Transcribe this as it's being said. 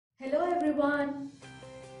Hello everyone!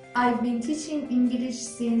 I've been teaching English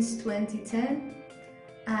since 2010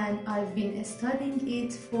 and I've been studying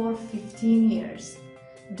it for 15 years,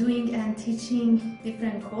 doing and teaching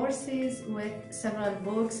different courses with several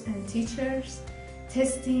books and teachers,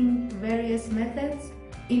 testing various methods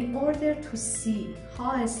in order to see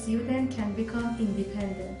how a student can become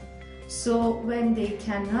independent. So when they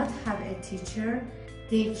cannot have a teacher,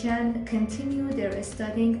 they can continue their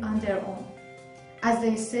studying on their own. As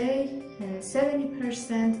they say,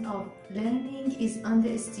 70% of learning is on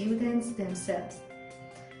the students themselves.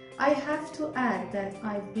 I have to add that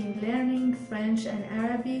I've been learning French and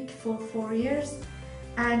Arabic for 4 years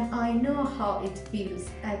and I know how it feels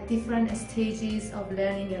at different stages of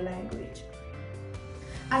learning a language.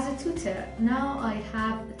 As a tutor, now I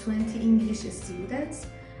have 20 English students,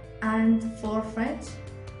 and for French,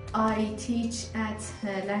 I teach at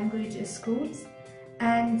language schools.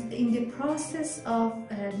 And in the process of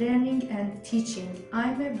learning and teaching,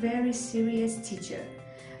 I'm a very serious teacher,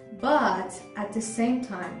 but at the same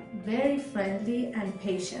time, very friendly and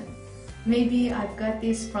patient. Maybe I've got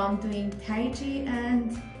this from doing taiji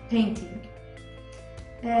and painting.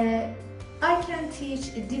 I can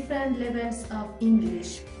teach different levels of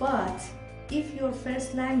English, but if your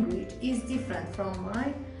first language is different from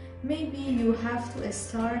mine, maybe you have to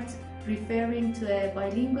start referring to a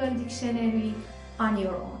bilingual dictionary on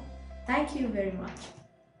your own. Thank you very much.